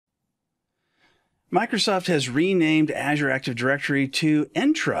Microsoft has renamed Azure Active Directory to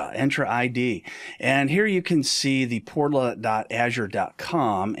Entra ID. And here you can see the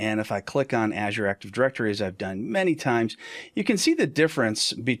portal.azure.com. And if I click on Azure Active Directory, as I've done many times, you can see the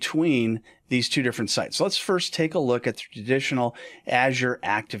difference between these two different sites. So let's first take a look at the traditional Azure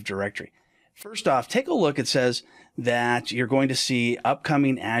Active Directory. First off, take a look. It says that you're going to see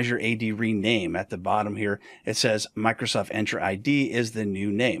upcoming Azure AD rename. At the bottom here, it says Microsoft Entra ID is the new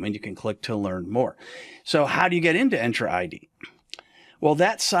name, and you can click to learn more. So how do you get into Entra ID? Well,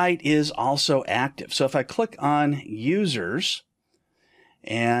 that site is also active. So if I click on users,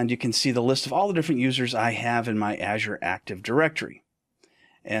 and you can see the list of all the different users I have in my Azure Active Directory.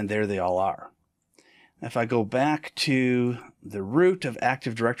 And there they all are. If I go back to the root of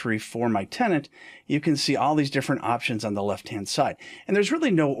Active Directory for my tenant, you can see all these different options on the left-hand side. And there's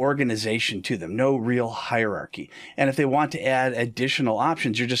really no organization to them, no real hierarchy. And if they want to add additional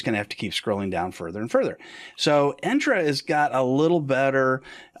options, you're just going to have to keep scrolling down further and further. So Entra has got a little better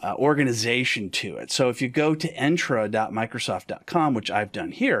organization to it. So if you go to entra.microsoft.com, which I've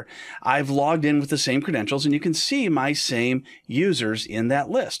done here, I've logged in with the same credentials, and you can see my same users in that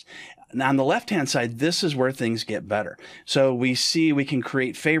list. Now, on the left-hand side, this is where things get better. So we see we can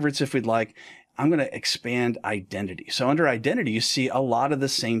create favorites if we'd like. I'm going to expand identity. So under identity, you see a lot of the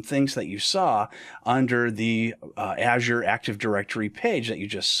same things that you saw under the Azure Active Directory page that you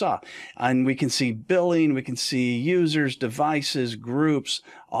just saw. And we can see billing, we can see users, devices, groups,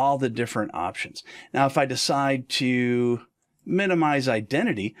 all the different options. Now, if I decide to minimize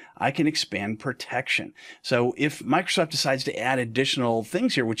identity, I can expand protection. So if Microsoft decides to add additional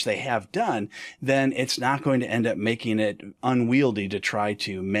things here, which they have done, then it's not going to end up making it unwieldy to try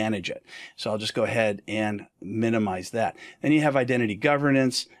to manage it. So I'll just go ahead and minimize that. Then you have identity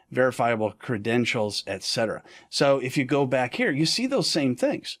governance, verifiable credentials, etc. So if you go back here, you see those same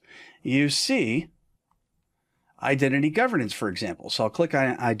things. You see identity governance, for example. So I'll click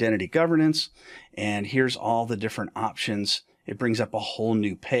on identity governance, and here's all the different options. It brings up a whole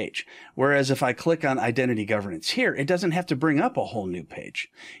new page. Whereas if I click on identity governance here, it doesn't have to bring up a whole new page.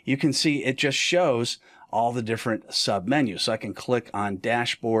 You can see it just shows all the different sub menus. So I can click on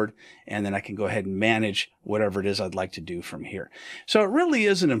dashboard, and then I can go ahead and manage whatever it is I'd like to do from here. So it really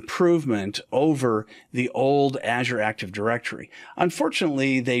is an improvement over the old Azure Active Directory.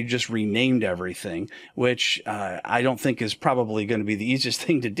 Unfortunately, they just renamed everything, which I don't think is probably going to be the easiest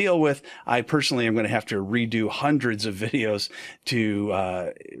thing to deal with. I personally am going to have to redo hundreds of videos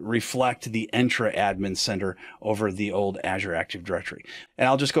to reflect the Entra Admin Center over the old Azure Active Directory. And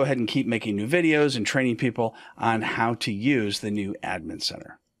I'll just go ahead and keep making new videos and training people on how to use the new Admin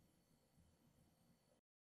Center.